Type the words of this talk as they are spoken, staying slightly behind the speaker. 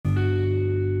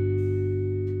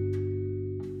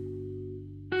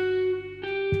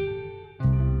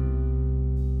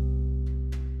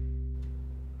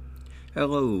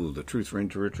Hello, the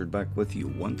Truthranger Richard back with you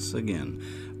once again.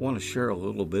 I want to share a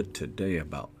little bit today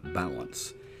about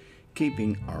balance,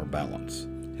 keeping our balance.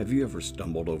 Have you ever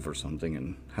stumbled over something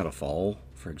and had a fall,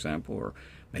 for example, or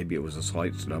maybe it was a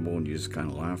slight stumble and you just kind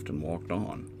of laughed and walked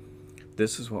on?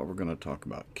 This is what we're going to talk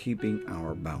about, keeping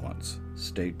our balance.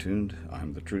 Stay tuned.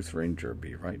 I'm the Truth Ranger.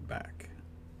 Be right back.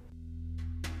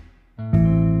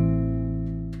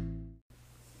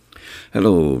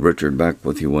 Hello, Richard back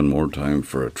with you one more time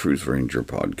for a Truth Ranger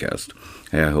podcast.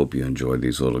 Hey, I hope you enjoy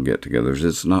these little get-togethers.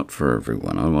 It's not for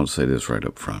everyone. I want to say this right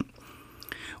up front.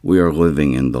 We are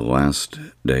living in the last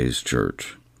days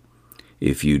church.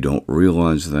 If you don't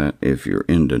realize that, if you're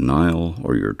in denial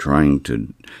or you're trying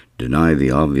to deny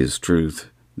the obvious truth,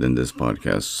 then this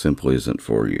podcast simply isn't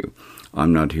for you.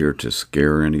 I'm not here to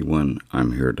scare anyone.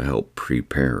 I'm here to help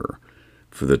prepare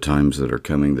for the times that are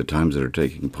coming, the times that are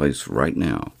taking place right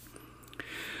now.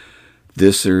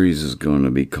 This series is going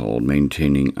to be called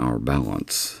Maintaining Our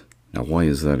Balance. Now, why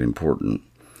is that important?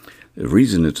 The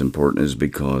reason it's important is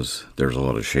because there's a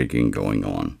lot of shaking going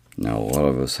on. Now, a lot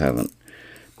of us haven't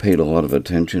paid a lot of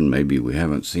attention. Maybe we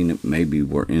haven't seen it. Maybe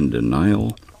we're in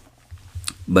denial.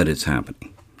 But it's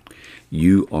happening.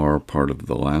 You are part of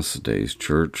the last days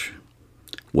church,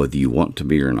 whether you want to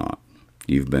be or not.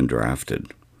 You've been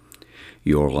drafted.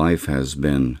 Your life has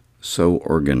been so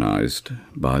organized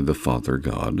by the Father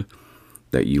God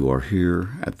that you are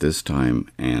here at this time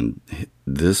and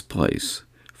this place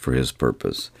for His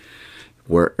purpose.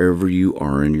 Wherever you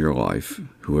are in your life,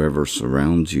 whoever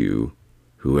surrounds you,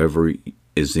 whoever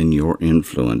is in your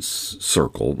influence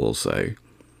circle, we'll say,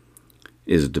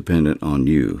 is dependent on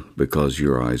you because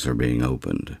your eyes are being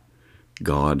opened.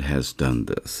 God has done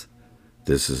this.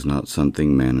 This is not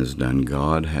something man has done.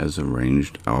 God has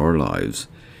arranged our lives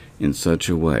in such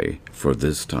a way for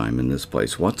this time and this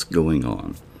place. What's going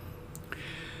on?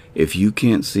 If you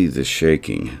can't see the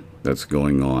shaking that's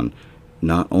going on,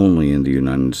 not only in the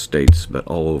United States, but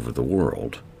all over the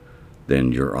world,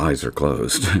 then your eyes are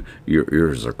closed. Your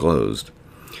ears are closed.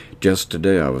 Just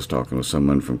today I was talking with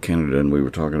someone from Canada, and we were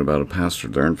talking about a pastor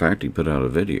there. In fact, he put out a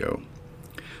video.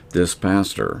 This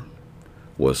pastor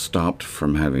was stopped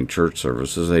from having church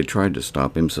services. They tried to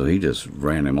stop him, so he just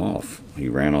ran him off. He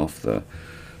ran off the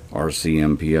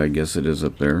RCMP, I guess it is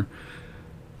up there,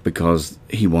 because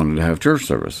he wanted to have church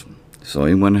service. So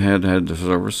he went ahead and had the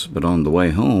service, but on the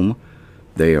way home,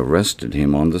 they arrested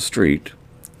him on the street.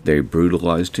 They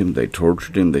brutalized him, they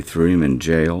tortured him, they threw him in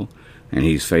jail, and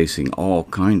he's facing all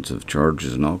kinds of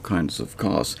charges and all kinds of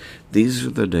costs. These are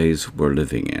the days we're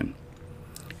living in.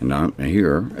 And I'm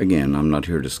here, again, I'm not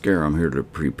here to scare, I'm here to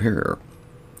prepare.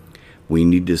 We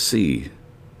need to see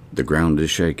the ground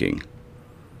is shaking,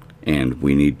 and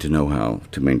we need to know how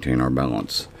to maintain our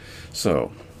balance.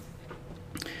 So,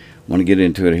 I want to get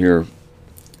into it here.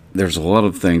 There's a lot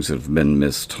of things that have been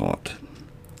mistaught,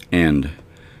 and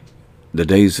the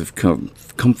days of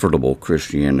comfortable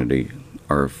Christianity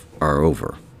are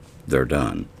over. They're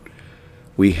done.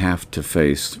 We have to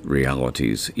face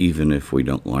realities, even if we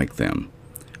don't like them.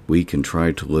 We can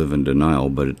try to live in denial,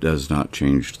 but it does not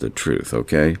change the truth,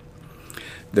 okay?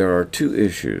 There are two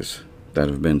issues that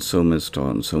have been so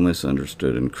mistaught and so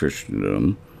misunderstood in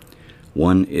Christendom.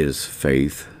 One is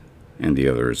faith, and the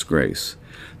other is grace.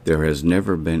 There has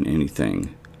never been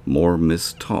anything more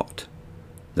mistaught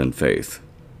than faith,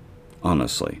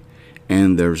 honestly.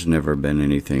 And there's never been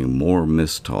anything more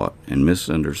mistaught and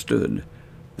misunderstood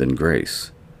than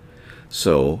grace.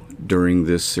 So, during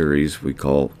this series we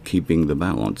call Keeping the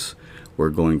Balance,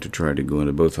 we're going to try to go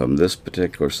into both of them. This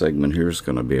particular segment here is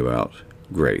going to be about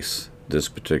grace, this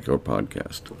particular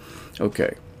podcast.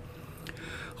 Okay,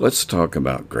 let's talk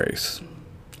about grace.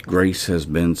 Grace has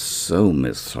been so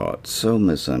mistaught, so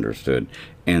misunderstood,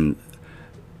 and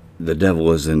the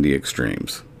devil is in the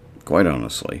extremes, quite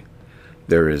honestly.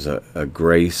 There is a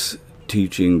grace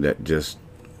teaching that just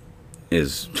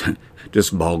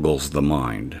boggles the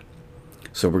mind.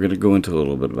 So we're going to go into a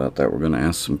little bit about that. We're going to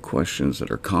ask some questions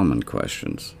that are common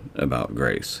questions about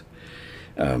grace.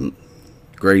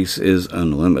 Grace is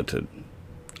unlimited.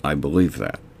 I believe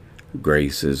that.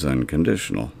 Grace is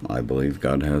unconditional. I believe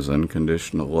God has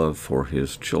unconditional love for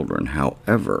His children.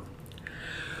 However,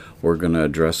 we're going to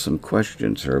address some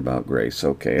questions here about grace.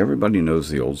 Okay, everybody knows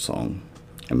the old song,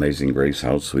 Amazing Grace,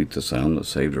 how sweet the sound that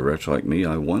saved a wretch like me.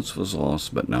 I once was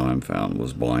lost, but now I'm found,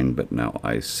 was blind, but now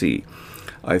I see.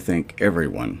 I think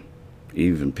everyone,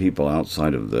 even people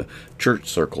outside of the church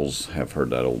circles, have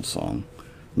heard that old song.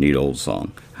 Neat old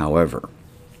song. However,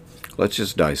 let's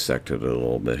just dissect it a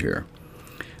little bit here.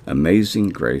 Amazing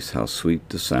grace, how sweet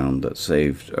the sound that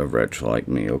saved a wretch like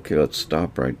me. Okay, let's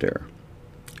stop right there.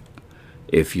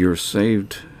 If you're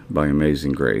saved by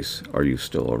amazing grace, are you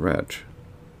still a wretch?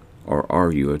 Or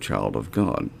are you a child of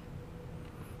God?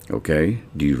 Okay,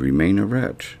 do you remain a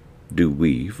wretch? Do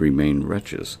we remain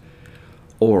wretches?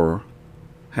 Or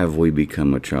have we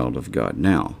become a child of God?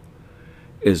 Now,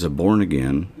 is a born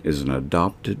again, is an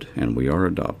adopted, and we are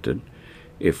adopted.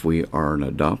 If we are an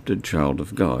adopted child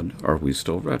of God, are we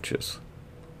still wretches?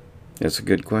 That's a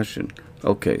good question.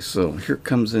 Okay, so here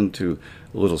comes into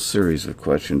a little series of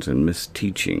questions and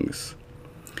misteachings.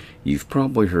 You've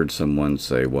probably heard someone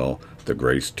say, well, the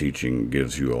grace teaching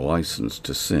gives you a license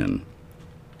to sin.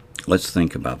 Let's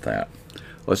think about that.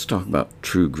 Let's talk about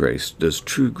true grace. Does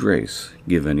true grace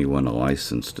give anyone a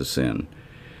license to sin?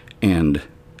 And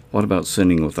what about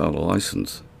sinning without a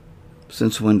license?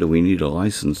 Since when do we need a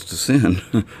license to sin?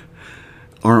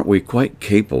 Aren't we quite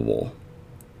capable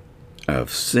of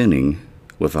sinning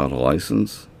without a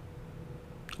license?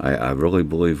 I really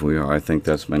believe we are. I think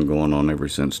that's been going on ever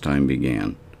since time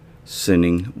began.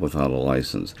 Sinning without a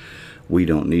license. We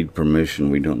don't need permission.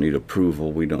 We don't need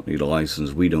approval. We don't need a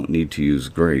license. We don't need to use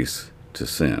grace to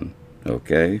sin.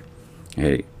 Okay?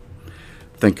 Hey,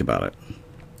 think about it.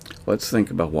 Let's think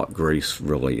about what grace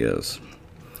really is.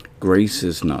 Grace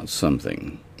is not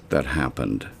something that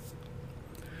happened.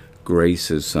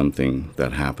 Grace is something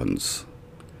that happens.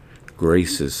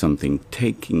 Grace is something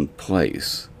taking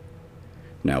place.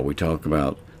 Now we talk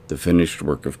about the finished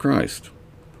work of Christ.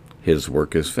 His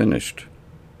work is finished.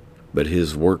 But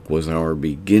his work was our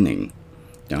beginning.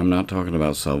 Now I'm not talking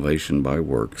about salvation by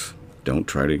works. Don't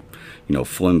try to,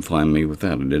 flim-flam me with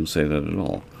that. I didn't say that at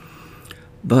all.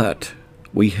 But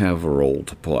we have a role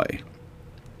to play.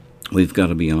 We've got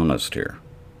to be honest here.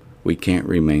 We can't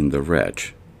remain the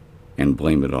wretch and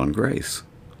blame it on grace.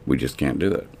 We just can't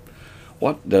do it.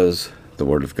 What does the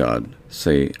Word of God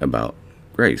say about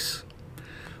grace?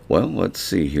 Well, let's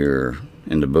see here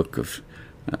in the book of,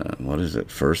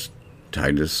 First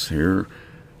Titus here?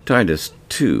 Titus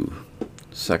 2,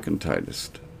 2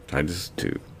 Titus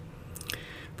 2.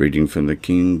 Reading from the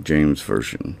King James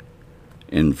Version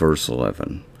in verse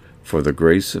 11. For the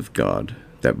grace of God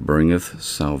that bringeth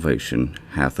salvation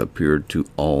hath appeared to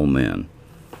all men.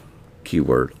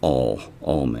 Keyword all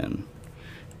men.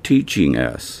 Teaching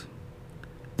us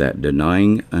that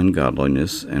denying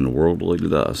ungodliness and worldly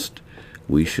lust,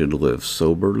 we should live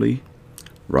soberly,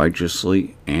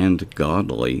 righteously, and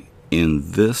godly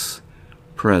in this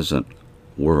present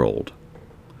world,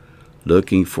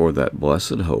 looking for that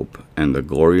blessed hope and the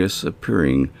glorious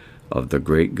appearing of the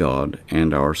great God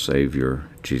and our Savior,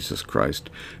 Jesus Christ,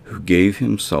 who gave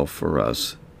himself for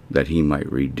us, that he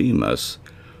might redeem us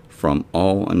from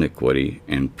all iniquity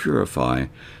and purify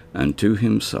unto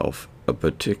himself a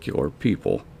particular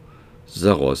people,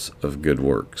 zealous of good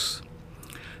works.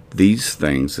 These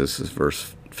things, this is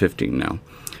verse 15 now,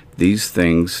 these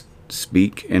things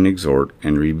speak and exhort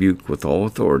and rebuke with all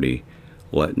authority.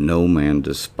 Let no man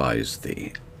despise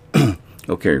thee.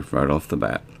 Okay, right off the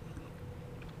bat.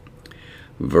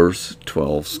 Verse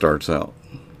 12 starts out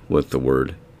with the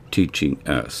word teaching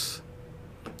us.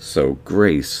 So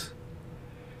grace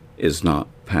is not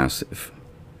passive.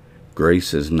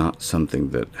 Grace is not something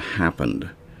that happened.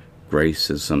 Grace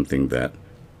is something that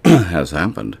has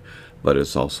happened, but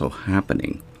it's also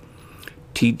happening.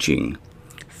 Teaching.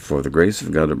 For the grace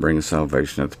of God to bring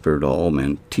salvation hath appeared to all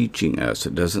men, teaching us.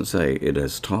 It doesn't say it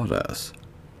has taught us.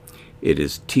 It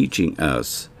is teaching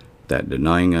us that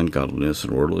denying ungodliness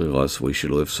and worldly lust, we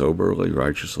should live soberly,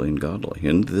 righteously, and godly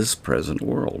in this present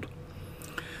world.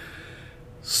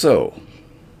 So,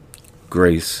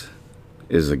 grace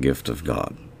is a gift of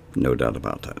God. No doubt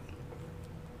about that.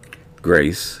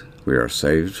 Grace, we are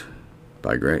saved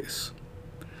by grace.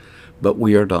 But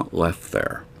we are not left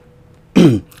there.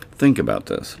 Think about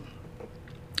this.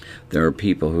 There are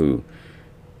people who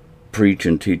preach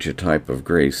and teach a type of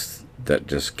grace that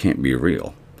just can't be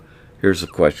real. Here's a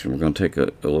question. We're going to take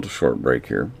a little short break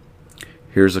here.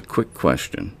 Here's a quick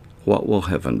question. What will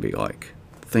heaven be like?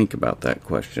 Think about that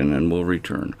question and we'll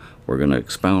return. We're going to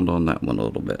expound on that one a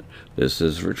little bit. This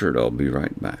is Richard. I'll be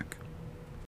right back.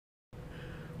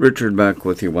 Richard back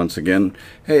with you once again.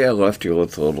 Hey, I left you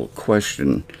with a little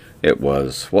question. It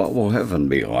was, what will heaven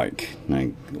be like?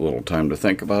 A little time to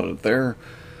think about it there.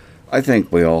 I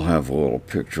think we all have a little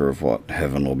picture of what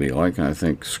heaven will be like, and I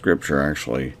think Scripture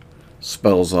actually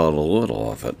spells out a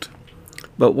little of it.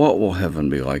 But what will heaven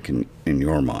be like in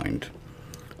your mind?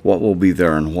 What will be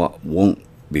there and what won't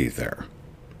be there?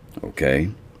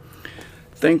 Okay?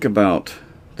 Think about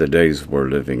the days we're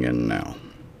living in now.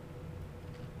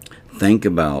 Think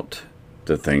about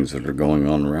the things that are going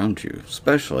on around you,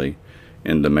 especially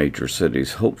in the major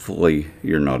cities. Hopefully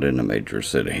you're not in a major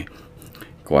city.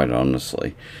 Of quite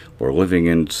honestly. We're living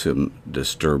in some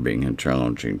disturbing and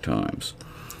challenging times.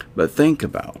 But think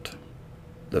about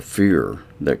the fear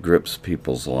that grips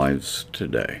people's lives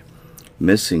today.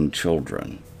 Missing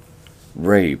children,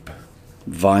 rape,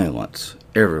 violence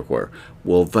everywhere.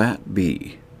 Will that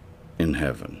be in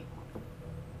heaven?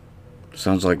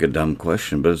 Sounds like a dumb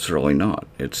question, but it's really not.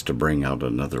 It's to bring out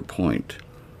another point.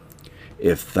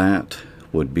 If that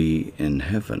would be in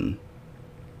heaven,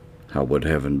 how would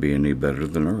heaven be any better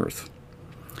than earth?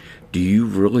 Do you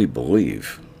really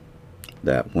believe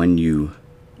that when you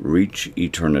reach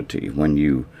eternity, when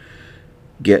you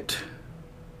get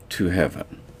to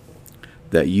heaven,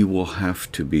 that you will have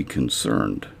to be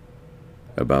concerned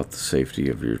about the safety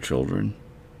of your children?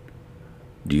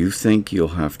 Do you think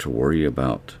you'll have to worry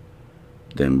about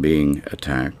them being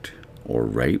attacked or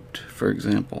raped, for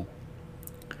example?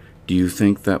 Do you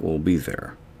think that will be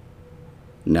there?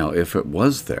 Now, if it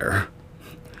was there,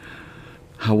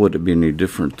 how would it be any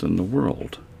different than the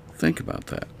world? Think about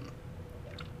that.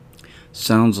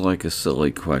 Sounds like a silly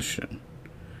question,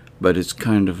 but it's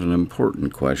kind of an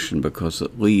important question because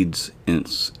it leads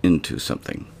into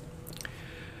something.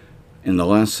 In the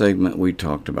last segment, we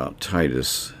talked about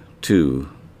Titus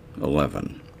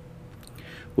 2:11.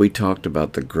 We talked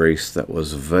about the grace that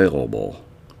was available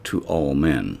to all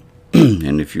men.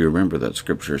 And if you remember, that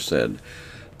scripture said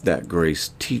that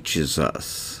grace teaches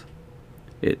us.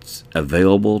 It's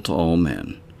available to all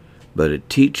men, but it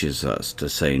teaches us to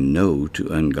say no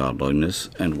to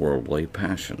ungodliness and worldly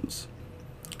passions.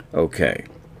 Okay,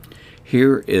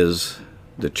 here is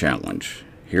the challenge.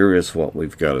 Here is what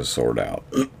we've got to sort out.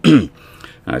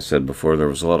 I said before there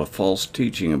was a lot of false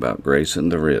teaching about grace,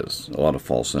 and there is a lot of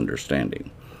false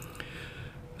understanding.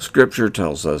 Scripture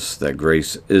tells us that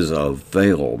grace is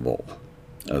available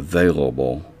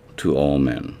to all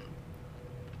men.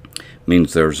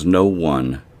 Means there's no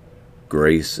one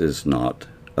grace is not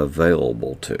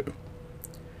available to.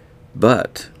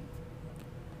 But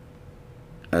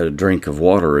a drink of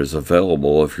water is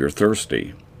available if you're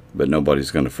thirsty, but nobody's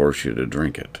going to force you to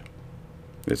drink it.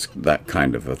 It's that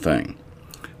kind of a thing.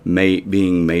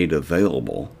 Being made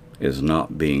available is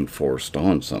not being forced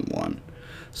on someone.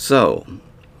 So,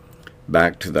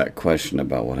 back to that question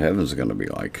about what heaven's going to be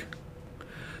like.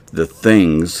 The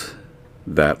things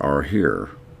that are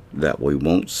here that we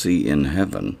won't see in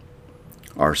heaven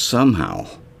are somehow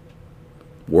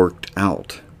worked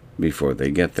out before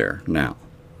they get there. Now,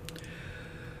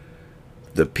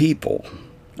 the people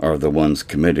are the ones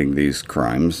committing these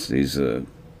crimes, these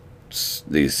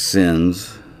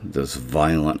sins, these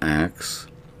violent acts.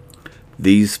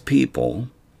 These people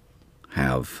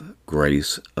have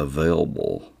grace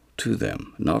available to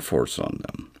them, not forced on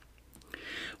them.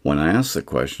 When I ask the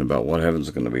question about what heaven's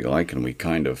going to be like, and we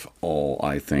kind of all,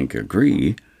 I think,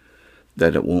 agree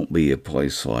that it won't be a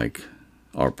place like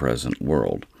our present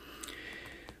world.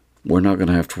 We're not going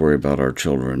to have to worry about our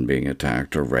children being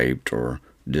attacked or raped or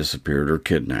disappeared or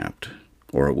kidnapped,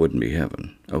 or it wouldn't be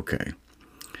heaven. Okay.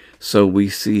 So we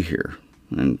see here,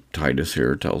 and Titus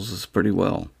here tells us pretty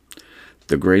well,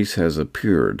 the grace has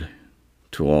appeared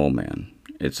to all men.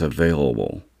 It's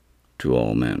available to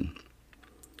all men.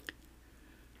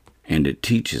 And it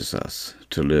teaches us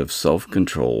to live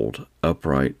self-controlled,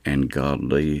 upright, and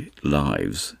godly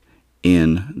lives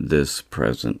in this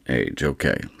present age.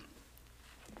 Okay.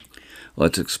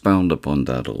 Let's expound upon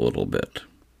that a little bit.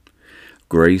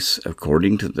 Grace,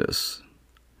 according to this,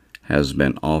 has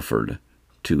been offered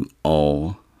to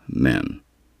all men,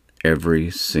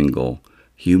 every single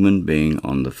human being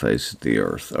on the face of the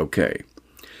earth. Okay,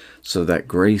 so that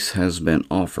grace has been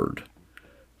offered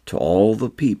to all the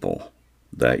people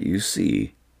that you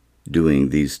see doing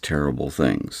these terrible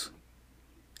things,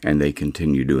 and they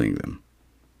continue doing them.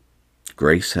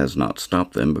 Grace has not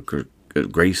stopped them because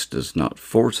grace does not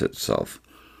force itself.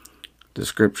 The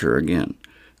scripture again,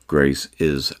 grace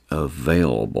is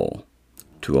available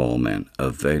to all men.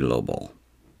 Available.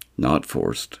 Not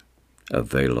forced.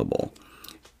 Available.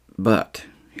 But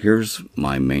here's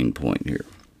my main point here.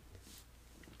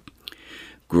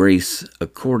 Grace,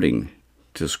 according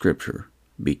to Scripture,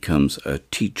 becomes a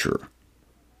teacher.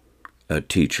 A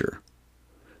teacher.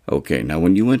 Okay, now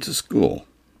when you went to school,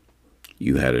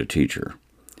 you had a teacher.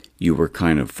 You were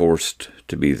kind of forced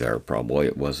to be there, probably.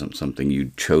 It wasn't something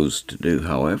you chose to do.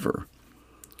 However,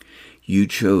 you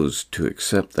chose to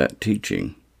accept that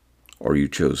teaching, or you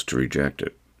chose to reject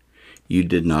it. You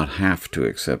did not have to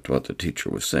accept what the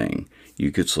teacher was saying.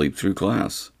 You could sleep through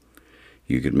class.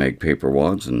 You could make paper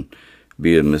wads and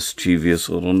be a mischievous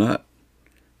little nut.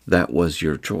 That was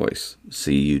your choice.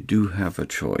 See, you do have a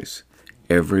choice.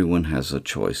 Everyone has a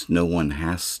choice. No one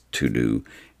has to do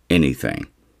anything.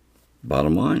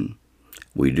 Bottom line,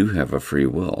 we do have a free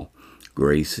will.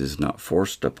 Grace is not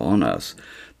forced upon us,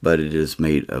 but it is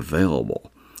made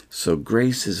available. So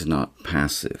grace is not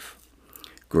passive.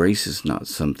 Grace is not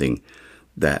something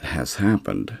that has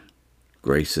happened.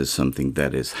 Grace is something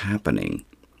that is happening.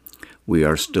 We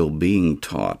are still being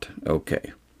taught.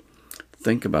 Okay,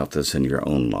 think about this in your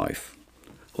own life.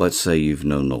 Let's say you've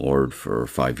known the Lord for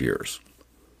 5 years.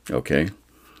 Okay?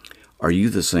 Are you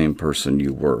the same person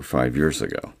you were 5 years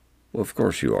ago? Well, of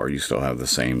course you are. You still have the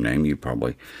same name. You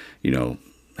probably,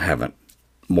 haven't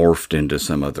morphed into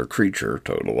some other creature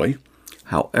totally.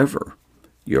 However,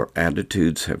 your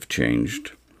attitudes have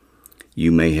changed.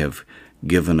 You may have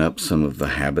given up some of the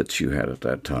habits you had at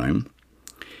that time.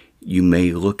 You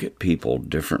may look at people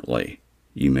differently.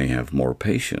 You may have more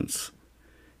patience.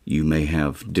 You may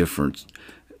have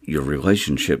your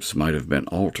relationships might have been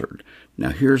altered. Now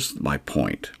here's my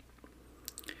point.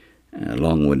 A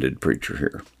long-winded preacher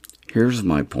here. Here's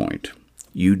my point.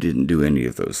 You didn't do any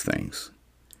of those things.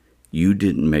 You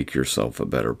didn't make yourself a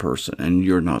better person, and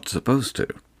you're not supposed to.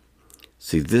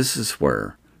 See, this is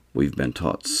where we've been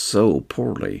taught so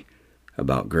poorly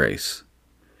about grace.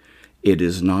 It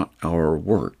is not our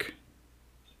work.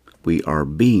 We are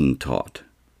being taught.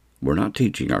 We're not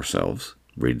teaching ourselves.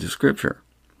 Read the scripture.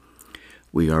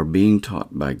 We are being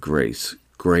taught by grace.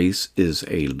 Grace is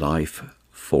a life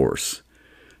force.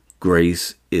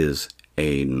 Grace is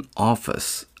an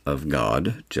office of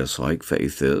God, just like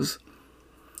faith is.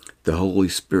 The Holy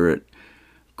Spirit,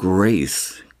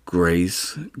 grace,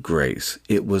 grace, grace.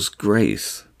 It was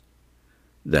grace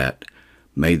that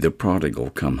made the prodigal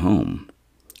come home.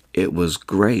 It was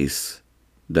grace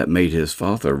that made his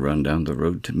father run down the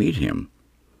road to meet him.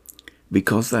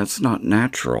 Because that's not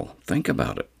natural. Think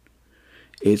about it.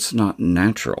 It's not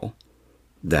natural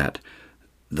that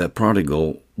the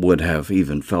prodigal would have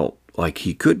even felt like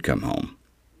he could come home.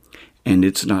 And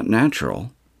it's not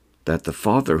natural that the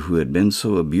father who had been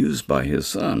so abused by his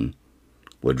son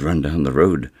would run down the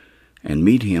road and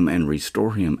meet him and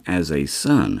restore him as a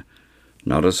son,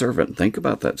 not a servant. Think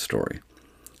about that story.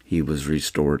 He was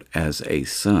restored as a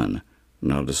son,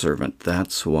 not a servant.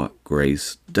 That's what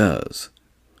grace does.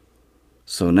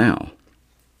 So now,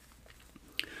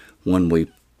 when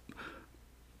we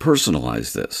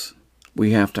personalize this,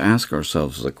 we have to ask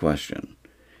ourselves the question,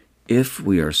 if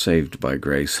we are saved by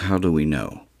grace, how do we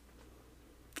know?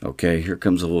 Okay, here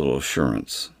comes a little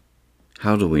assurance.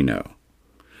 How do we know?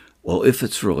 Well, if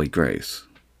it's really grace,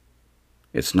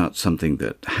 it's not something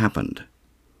that happened.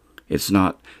 It's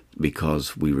not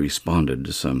because we responded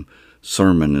to some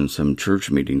sermon in some church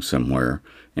meeting somewhere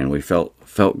and we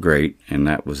felt great and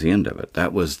that was the end of it.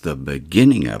 That was the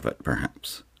beginning of it,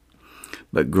 perhaps.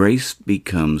 But grace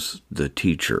becomes the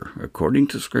teacher, according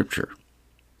to Scripture.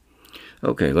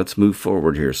 Okay, let's move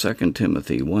forward here. 2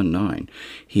 Timothy 1:9.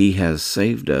 He has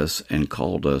saved us and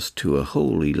called us to a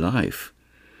holy life,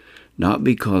 not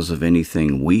because of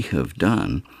anything we have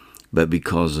done, but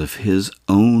because of His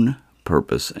own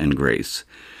purpose and grace.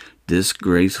 This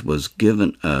grace was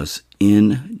given us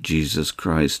in Jesus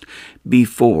Christ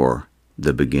before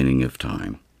the beginning of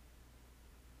time.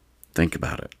 Think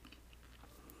about it.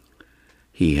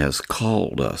 He has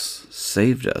called us,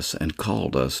 saved us, and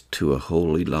called us to a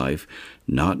holy life,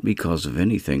 not because of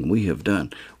anything we have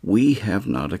done. We have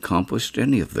not accomplished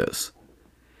any of this.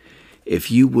 If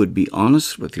you would be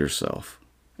honest with yourself,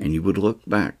 and you would look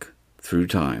back through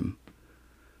time,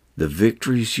 the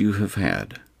victories you have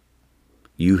had,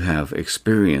 you have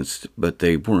experienced, but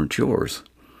they weren't yours.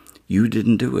 You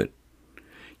didn't do it.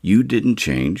 You didn't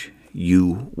change.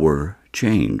 You were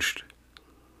changed.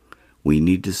 We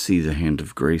need to see the hand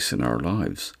of grace in our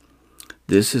lives.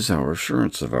 This is our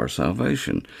assurance of our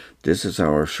salvation. This is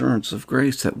our assurance of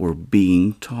grace that we're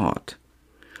being taught.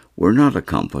 We're not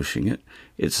accomplishing it.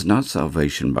 It's not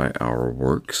salvation by our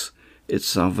works. It's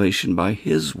salvation by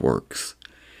His works.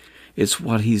 It's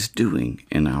what He's doing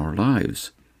in our lives.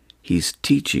 He's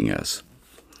teaching us.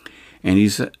 And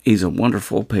He's a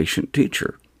wonderful, patient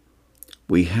teacher.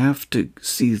 We have to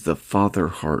see the Father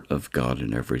heart of God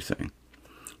in everything.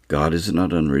 God is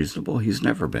not unreasonable. He's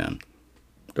never been.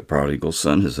 The prodigal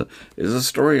son is a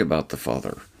story about the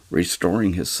father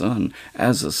restoring his son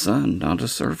as a son, not a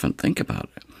servant. Think about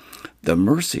it. The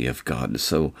mercy of God is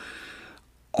so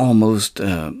almost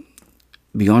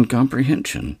beyond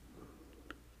comprehension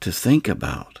to think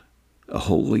about a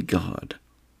holy God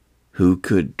who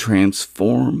could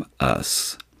transform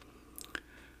us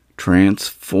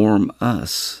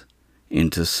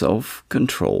into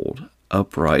self-controlled,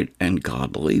 upright, and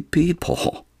godly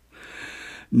people.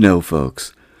 No,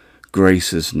 folks,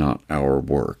 grace is not our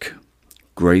work.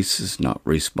 Grace is not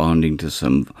responding to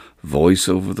some voice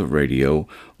over the radio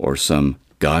or some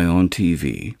guy on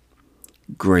TV.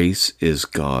 Grace is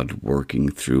God working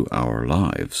through our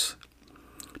lives.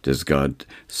 Does God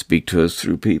speak to us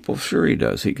through people? Sure he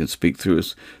does. He can speak through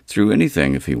us through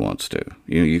anything if he wants to.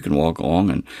 You can walk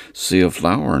along and see a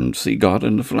flower and see God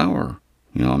in the flower.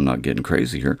 I'm not getting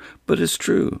crazy here, but it's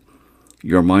true.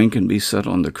 Your mind can be set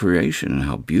on the creation and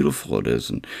how beautiful it is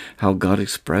and how God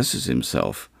expresses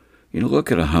himself.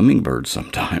 Look at a hummingbird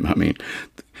sometime.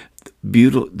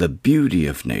 The beauty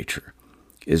of nature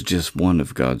is just one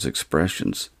of God's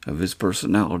expressions of his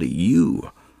personality.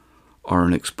 You are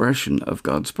an expression of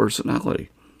God's personality.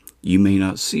 You may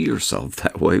not see yourself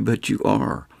that way, but you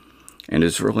are. And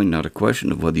it's really not a question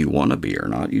of whether you want to be or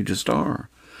not. You just are.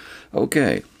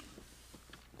 Okay.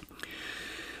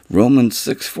 Romans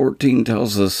 6:14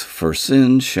 tells us, "For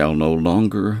sin shall no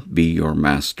longer be your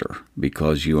master,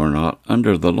 because you are not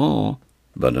under the law,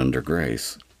 but under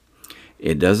grace."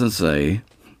 It doesn't say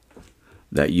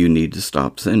that you need to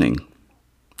stop sinning.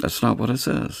 That's not what it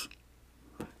says.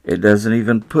 It doesn't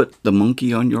even put the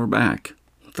monkey on your back.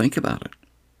 Think about it.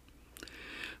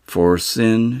 For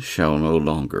sin shall no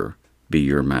longer be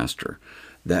your master.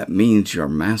 That means your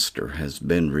master has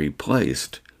been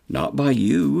replaced, not by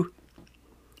you,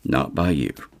 not by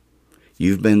you.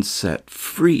 You've been set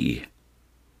free.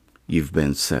 You've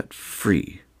been set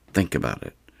free. Think about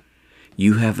it.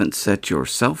 You haven't set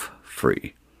yourself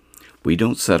free. We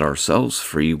don't set ourselves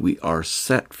free. We are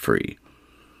set free.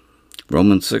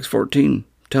 Romans 6:14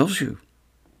 tells you.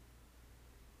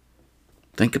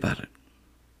 Think about it.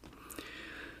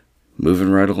 Moving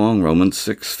right along, Romans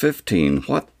 6:15.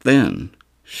 What then?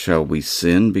 Shall we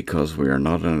sin because we are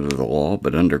not under the law,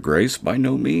 but under grace? By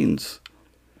no means.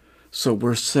 So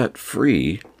we're set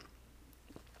free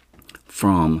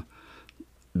from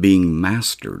being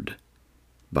mastered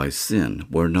by sin.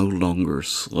 We're no longer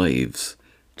slaves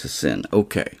to sin.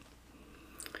 Okay.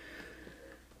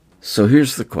 So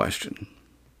here's the question.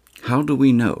 How do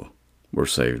we know we're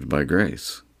saved by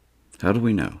grace? How do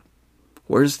we know?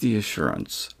 Where's the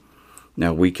assurance?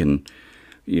 Now we can,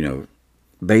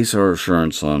 base our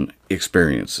assurance on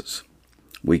experiences.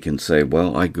 We can say,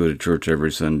 well, I go to church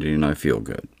every Sunday and I feel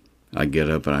good. I get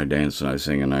up and I dance and I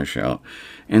sing and I shout.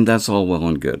 And that's all well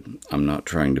and good. I'm not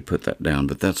trying to put that down,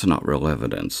 but that's not real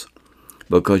evidence.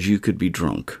 Because you could be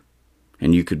drunk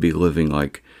and you could be living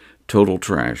like total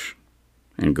trash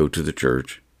and go to the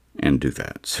church and do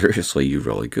that. Seriously, you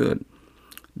really could.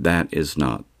 That is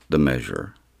not the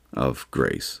measure of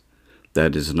grace.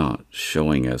 That is not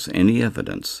showing us any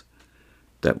evidence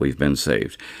that we've been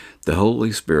saved. The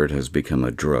Holy Spirit has become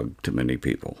a drug to many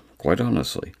people, quite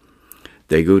honestly.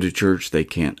 They go to church, they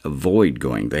can't avoid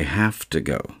going. They have to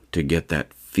go to get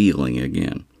that feeling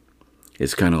again.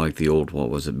 It's kind of like the old,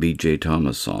 B.J.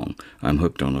 Thomas song, I'm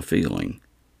hooked on a feeling.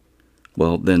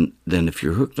 Well, then if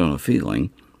you're hooked on a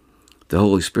feeling, the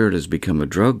Holy Spirit has become a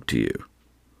drug to you.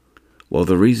 Well,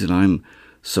 the reason I'm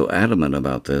so adamant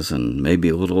about this, and maybe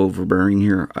a little overbearing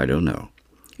here, I don't know.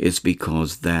 It's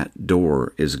because that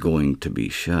door is going to be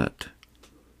shut.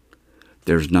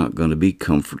 There's not going to be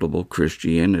comfortable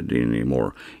Christianity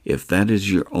anymore. If that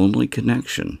is your only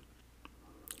connection,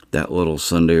 that little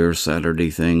Sunday or Saturday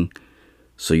thing,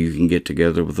 so you can get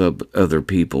together with other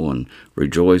people and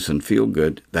rejoice and feel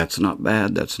good, that's not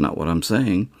bad. That's not what I'm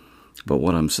saying. But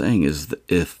what I'm saying is that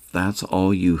if that's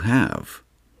all you have,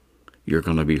 you're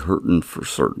going to be hurting for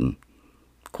certain.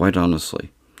 Quite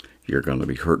honestly, you're going to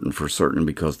be hurting for certain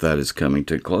because that is coming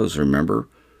to close. Remember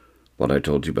what I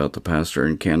told you about the pastor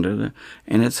in Canada?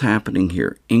 And it's happening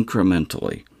here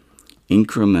incrementally.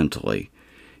 Incrementally,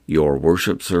 your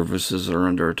worship services are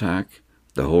under attack.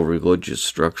 The whole religious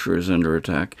structure is under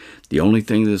attack. The only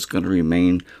thing that's going to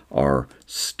remain are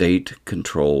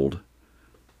state-controlled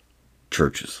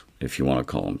churches, if you want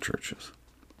to call them churches.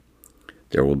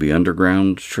 There will be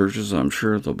underground churches, I'm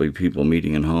sure. There'll be people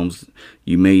meeting in homes.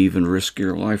 You may even risk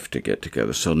your life to get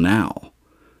together. So now,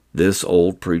 this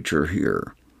old preacher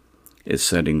here is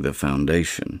setting the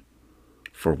foundation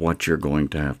for what you're going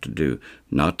to have to do.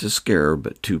 Not to scare,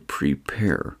 but to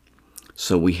prepare.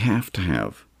 So we have to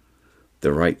have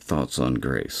the right thoughts on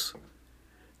grace.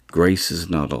 Grace is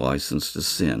not a license to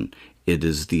sin. It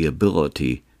is the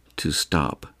ability to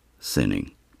stop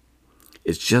sinning.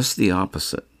 It's just the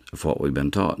opposite of what we've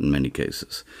been taught in many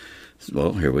cases.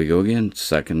 Well, here we go again.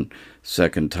 Second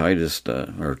Titus,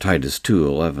 Titus 2,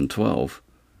 11, 12.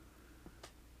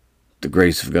 The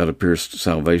grace of God appears to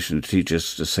salvation to teach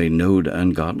us to say no to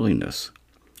ungodliness.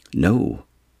 No.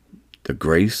 The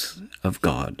grace of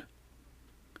God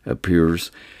appears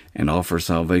and offers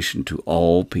salvation to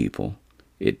all people,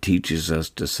 It teaches us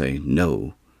to say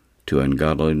no to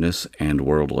ungodliness and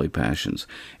worldly passions,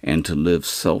 and to live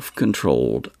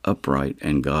self-controlled, upright,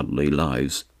 and godly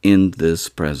lives in this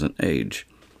present age.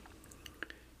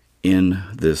 In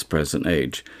this present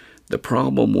age. The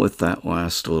problem with that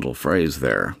last little phrase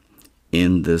there,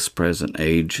 in this present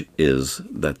age, is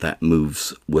that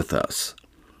moves with us.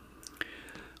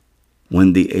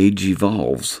 When the age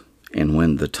evolves, and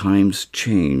when the times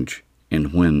change,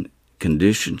 and when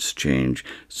conditions change,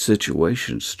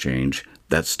 situations change,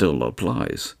 that still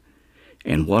applies.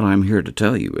 And what I'm here to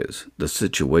tell you is the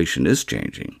situation is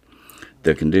changing.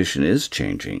 The condition is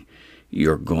changing.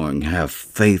 You're going to have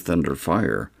faith under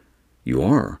fire. You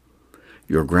are.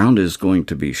 Your ground is going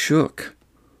to be shook.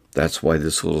 That's why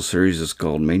this little series is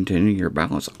called Maintaining Your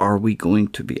Balance. Are we going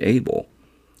to be able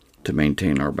to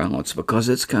maintain our balance? Because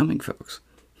it's coming, folks.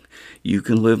 You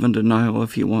can live in denial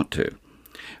if you want to,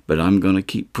 but I'm going to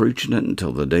keep preaching it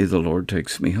until the day the Lord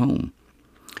takes me home,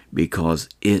 because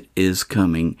it is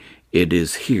coming. It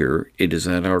is here. It is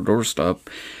at our doorstep.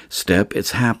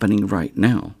 It's happening right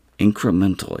now,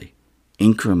 incrementally.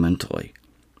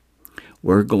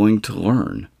 We're going to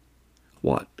learn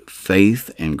what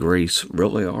faith and grace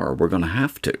really are. We're going to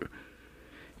have to.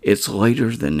 It's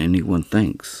later than anyone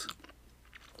thinks.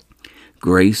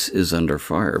 Grace is under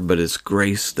fire, but it's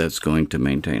grace that's going to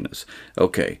maintain us.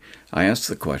 Okay, I asked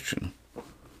the question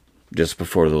just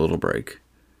before the little break.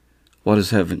 What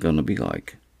is heaven going to be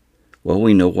like? Well,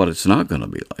 we know what it's not going to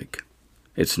be like.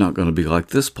 It's not going to be like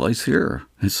this place here.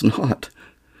 It's not.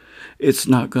 It's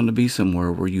not going to be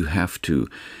somewhere where you have to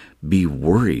be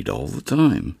worried all the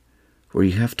time, where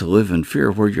you have to live in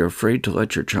fear, where you're afraid to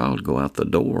let your child go out the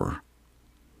door.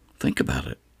 Think about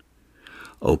it.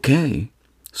 Okay,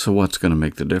 so what's going to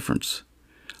make the difference?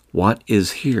 What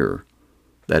is here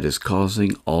that is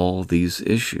causing all these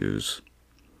issues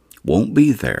won't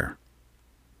be there.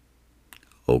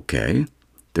 Okay,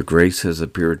 the grace has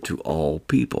appeared to all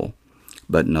people,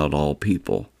 but not all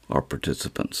people are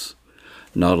participants.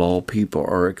 Not all people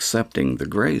are accepting the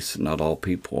grace. Not all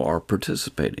people are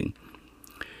participating.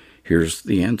 Here's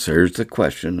the answer. Here's the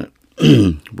question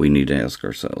that we need to ask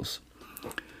ourselves.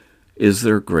 Is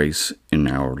there grace in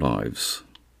our lives?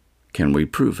 Can we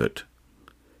prove it?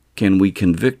 Can we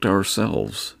convict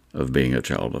ourselves of being a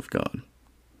child of God?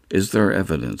 Is there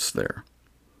evidence there?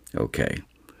 Okay,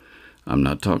 I'm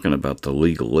not talking about the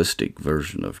legalistic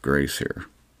version of grace here.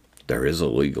 There is a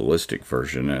legalistic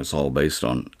version, and it's all based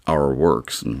on our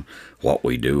works and what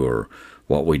we do or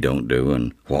what we don't do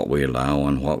and what we allow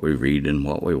and what we read and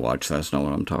what we watch. That's not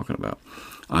what I'm talking about.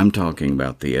 I'm talking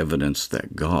about the evidence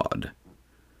that God,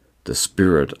 the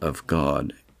Spirit of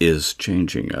God, is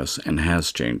changing us and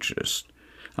has changed us.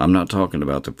 I'm not talking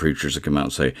about the preachers that come out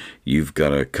and say, you've got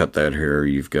to cut that hair,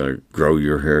 you've got to grow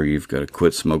your hair, you've got to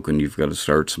quit smoking, you've got to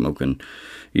start smoking.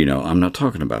 I'm not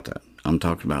talking about that. I'm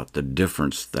talking about the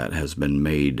difference that has been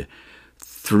made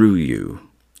through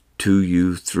you, to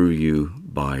you, through you,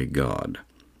 by God.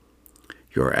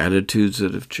 Your attitudes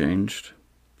that have changed,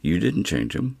 you didn't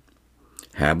change them.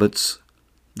 Habits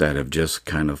that have just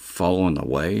kind of fallen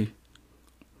away,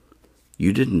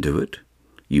 you didn't do it.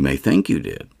 You may think you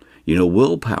did.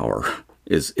 Willpower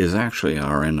is actually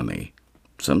our enemy.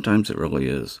 Sometimes it really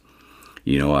is.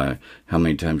 How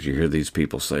many times you hear these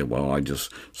people say, well, I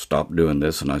just stopped doing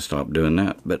this and I stopped doing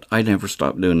that. But I never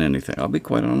stopped doing anything. I'll be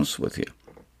quite honest with you.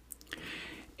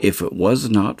 If it was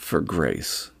not for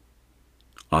grace,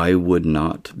 I would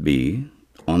not be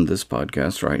on this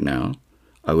podcast right now.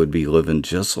 I would be living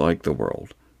just like the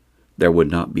world. There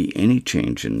would not be any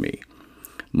change in me.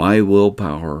 My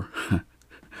willpower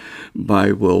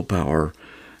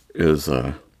is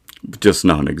just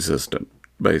non-existent.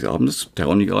 Basically, I'm just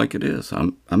telling you like it is.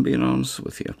 I'm being honest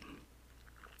with you.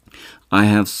 I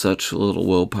have such little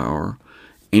willpower.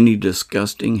 Any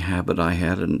disgusting habit I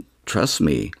had, and trust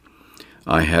me,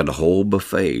 I had a whole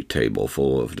buffet table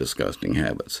full of disgusting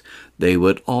habits. They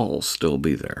would all still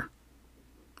be there,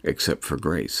 except for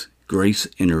grace. Grace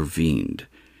intervened.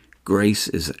 Grace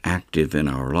is active in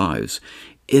our lives.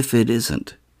 If it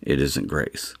isn't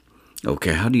grace.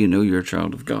 Okay, how do you know you're a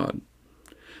child of God?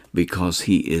 Because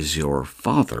He is your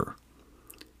Father.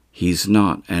 He's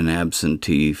not an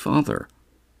absentee father.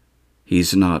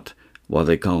 He's not,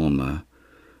 they call him a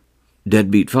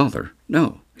deadbeat father.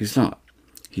 No, He's not.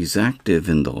 He's active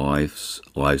in the lives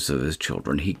of His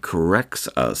children. He corrects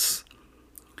us,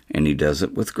 and He does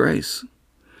it with grace.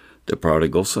 The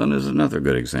prodigal son is another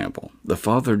good example. The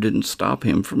father didn't stop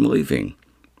him from leaving.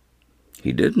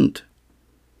 He didn't.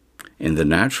 In the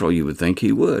natural, you would think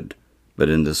he would. But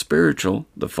in the spiritual,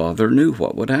 the father knew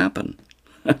what would happen.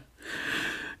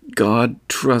 God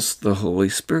trusts the Holy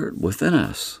Spirit within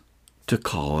us to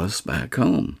call us back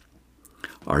home.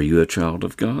 Are you a child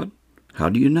of God? How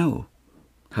do you know?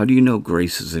 How do you know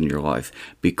grace is in your life?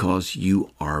 Because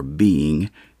you are being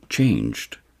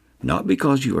changed, not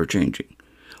because you are changing.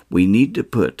 We need to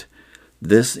put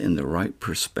this in the right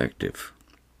perspective.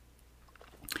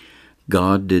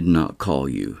 God did not call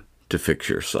you to fix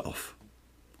yourself.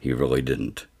 He really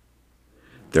didn't.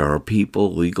 There are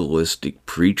people, legalistic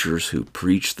preachers, who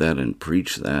preach that and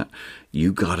preach that.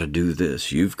 You got to do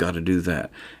this. You've got to do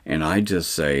that. And I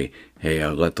just say, hey, I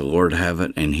let the Lord have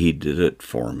it, and He did it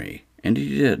for me. And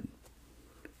He did.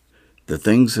 The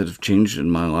things that have changed in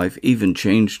my life even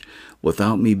changed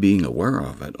without me being aware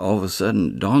of it. All of a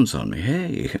sudden it dawns on me,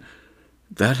 hey,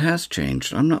 that has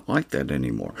changed. I'm not like that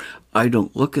anymore. I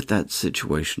don't look at that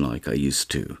situation like I used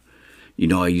to. You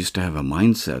know, I used to have a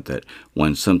mindset that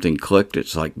when something clicked,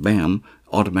 it's like, bam,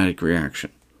 automatic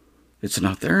reaction. It's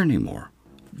not there anymore.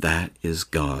 That is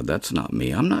God. That's not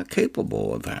me. I'm not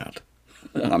capable of that.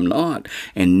 I'm not.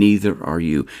 And neither are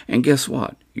you. And guess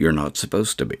what? You're not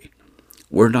supposed to be.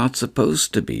 We're not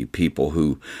supposed to be people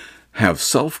who have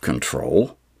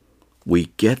self-control. We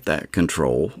get that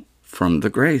control from the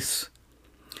grace.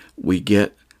 We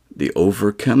get the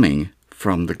overcoming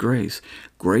from the grace.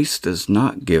 Grace does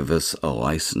not give us a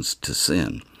license to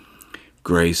sin.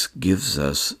 Grace gives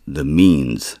us the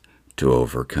means to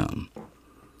overcome.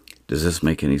 Does this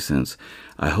make any sense?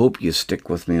 I hope you stick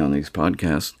with me on these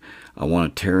podcasts. I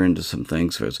want to tear into some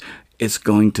things. It's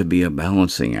going to be a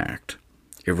balancing act.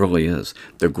 It really is.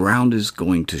 The ground is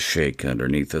going to shake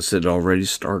underneath us. It already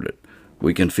started.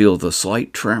 We can feel the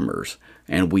slight tremors,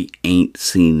 and we ain't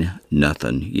seen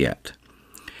nothing yet.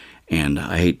 And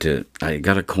I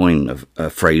got to coin a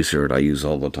phrase here that I use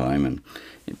all the time, and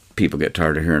people get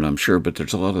tired of hearing, I'm sure, but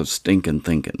there's a lot of stinking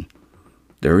thinking.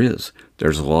 There is.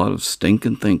 There's a lot of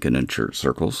stinking thinking in church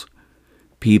circles.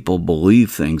 People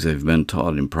believe things they've been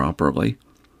taught improperly,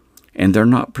 and they're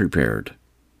not prepared.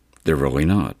 They're really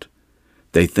not.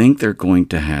 They think they're going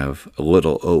to have a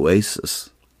little oasis,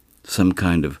 some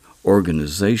kind of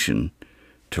organization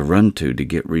to run to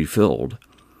get refilled,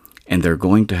 and they're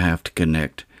going to have to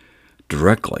connect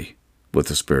directly with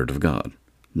the Spirit of God,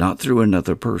 not through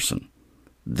another person.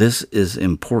 This is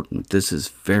important. This is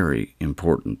very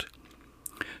important.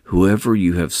 Whoever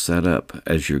you have set up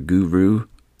as your guru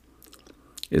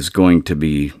is going to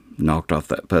be knocked off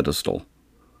that pedestal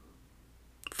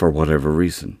for whatever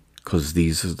reason, because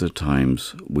these are the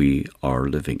times we are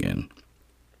living in.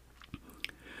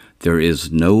 There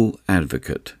is no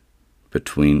advocate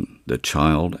between the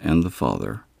child and the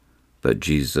Father but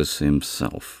Jesus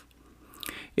Himself.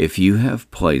 If you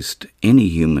have placed any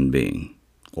human being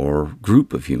or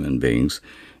group of human beings,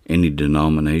 any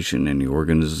denomination, any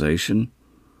organization,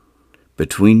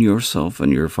 between yourself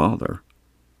and your Father,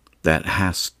 that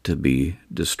has to be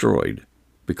destroyed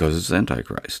because it's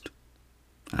Antichrist.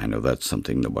 I know that's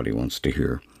something nobody wants to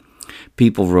hear.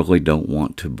 People really don't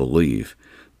want to believe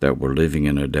that we're living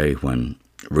in a day when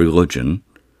religion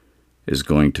is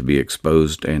going to be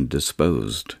exposed and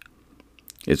disposed.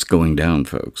 It's going down,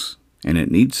 folks, and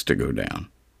it needs to go down.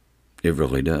 It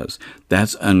really does.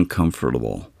 That's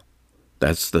uncomfortable.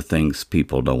 That's the things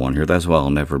people don't want to hear. That's why I'll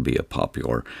never be a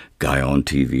popular guy on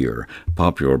TV or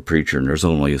popular preacher, and there's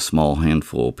only a small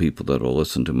handful of people that will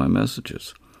listen to my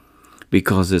messages,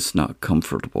 because it's not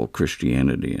comfortable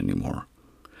Christianity anymore.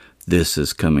 This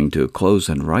is coming to a close,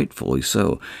 and rightfully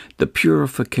so. The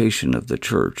purification of the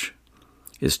church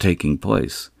is taking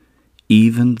place,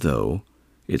 even though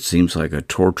it seems like a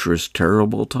torturous,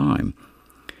 terrible time.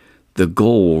 The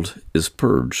gold is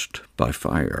purged by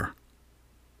fire.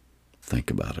 Think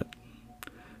about it.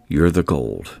 You're the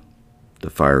gold. The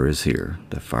fire is here.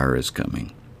 The fire is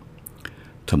coming.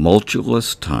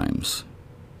 Tumultuous times,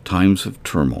 times of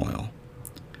turmoil,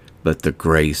 but the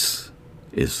grace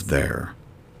is there.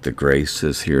 The grace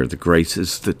is here. The grace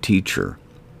is the teacher.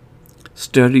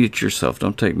 Study it yourself.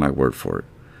 Don't take my word for it.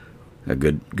 A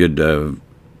good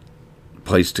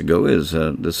place to go is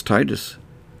this Titus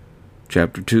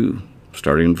chapter 2,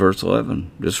 starting in verse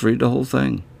 11. Just read the whole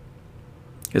thing.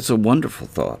 It's a wonderful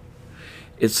thought.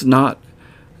 It's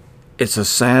a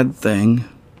sad thing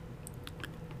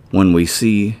when we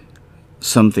see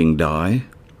something die,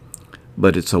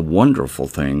 but it's a wonderful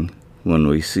thing when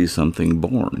we see something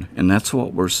born. And that's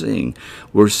what we're seeing.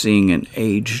 We're seeing an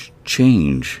age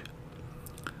change,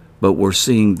 but we're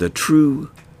seeing the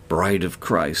true bride of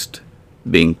Christ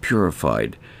being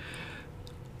purified.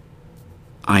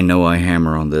 I know I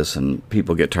hammer on this and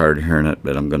people get tired of hearing it,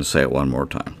 but I'm going to say it one more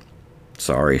time.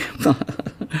 Sorry.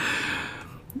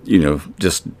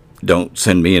 Just don't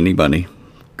send me any money.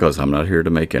 because I'm not here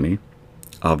to make any,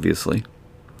 obviously.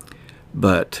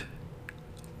 But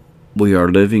we are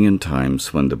living in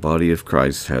times when the body of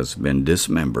Christ has been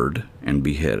dismembered and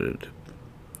beheaded.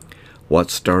 What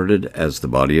started as the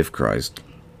body of Christ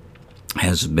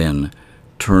has been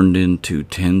turned into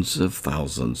tens of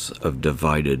thousands of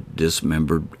divided,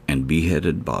 dismembered, and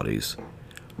beheaded bodies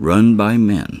run by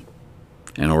men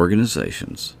and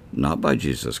organizations, not by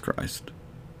Jesus Christ.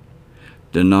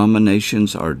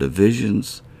 Denominations are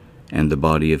divisions, and the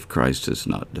body of Christ is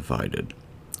not divided.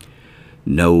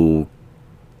 No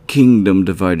kingdom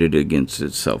divided against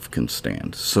itself can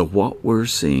stand. So what we're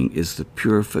seeing is the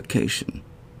purification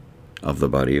of the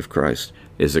body of Christ.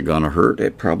 Is it going to hurt?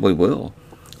 It probably will.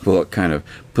 Will it kind of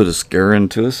put a scare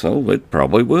into us? Oh, it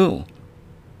probably will.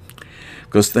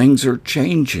 Because things are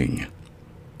changing.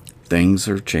 Things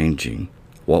are changing.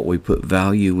 What we put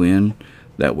value in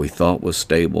that we thought was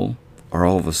stable are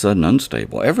all of a sudden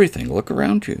unstable. Everything, look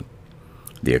around you.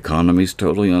 The economy's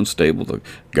totally unstable. The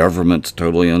government's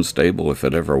totally unstable, if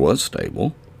it ever was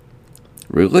stable.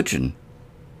 Religion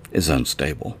is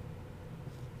unstable.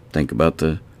 Think about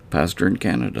the pastor in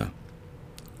Canada.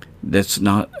 That's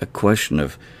not a question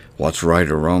of what's right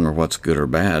or wrong or what's good or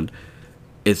bad.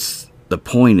 The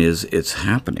point is it's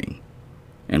happening.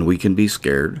 And we can be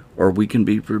scared or we can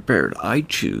be prepared. I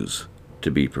choose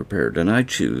to be prepared, and I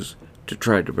choose to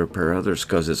try to prepare others,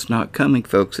 because it's not coming,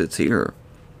 folks. It's here.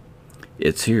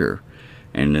 It's here.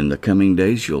 And in the coming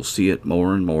days, you'll see it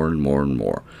more and more and more and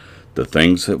more. The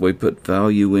things that we put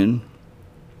value in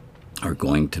are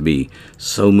going to be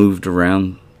so moved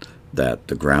around that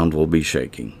the ground will be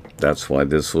shaking. That's why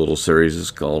this little series is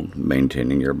called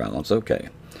Maintaining Your Balance. Okay.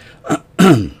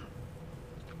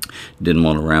 Didn't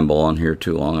want to ramble on here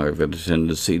too long. I've got a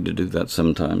tendency to do that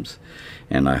sometimes.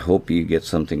 And I hope you get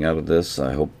something out of this.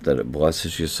 I hope that it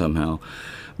blesses you somehow.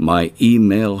 My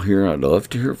email here, I'd love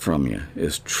to hear from you,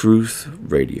 is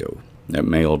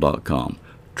truthradio@mail.com.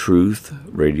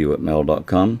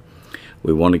 Truthradio@mail.com.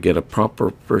 We want to get a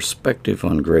proper perspective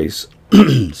on grace.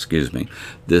 Excuse me.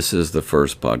 This is the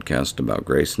first podcast about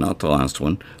grace, not the last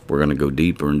one. We're going to go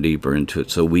deeper and deeper into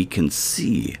it so we can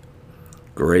see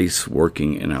grace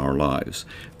working in our lives.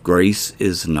 Grace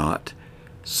is not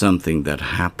something that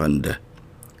happened.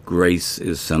 Grace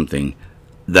is something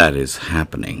that is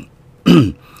happening.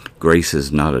 Grace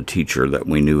is not a teacher that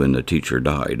we knew and the teacher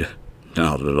died.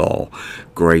 Not at all.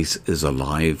 Grace is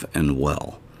alive and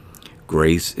well.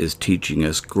 Grace is teaching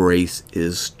us. Grace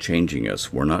is changing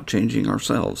us. We're not changing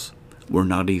ourselves. We're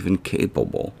not even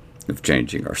capable of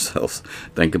changing ourselves.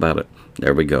 Think about it.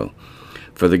 There we go.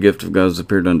 For the gift of God has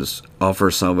appeared unto us,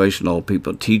 offers salvation to all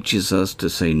people, teaches us to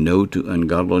say no to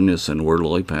ungodliness and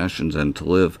worldly passions, and to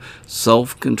live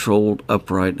self-controlled,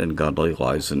 upright, and godly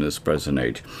lives in this present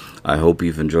age. I hope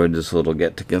you've enjoyed this little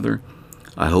get-together.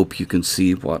 I hope you can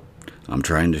see what I'm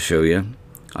trying to show you.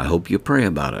 I hope you pray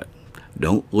about it.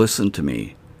 Don't listen to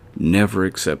me. Never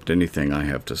accept anything I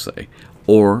have to say,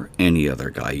 or any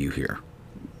other guy you hear,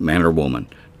 man or woman.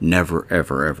 Never,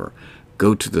 ever, ever.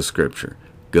 Go to the Scripture.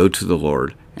 Go to the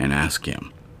Lord and ask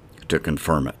Him to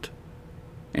confirm it.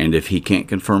 And if He can't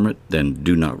confirm it, then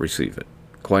do not receive it,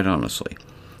 quite honestly.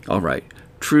 All right,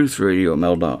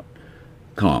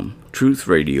 truthradio@mail.com,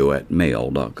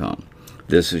 truthradio@mail.com.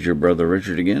 This is your brother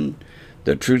Richard again,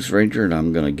 the Truth Ranger, and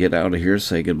I'm going to get out of here,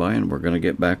 say goodbye, and we're going to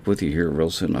get back with you here real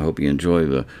soon. I hope you enjoy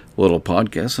the little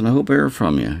podcast, and I hope I hear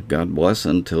from you. God bless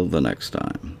until the next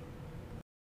time.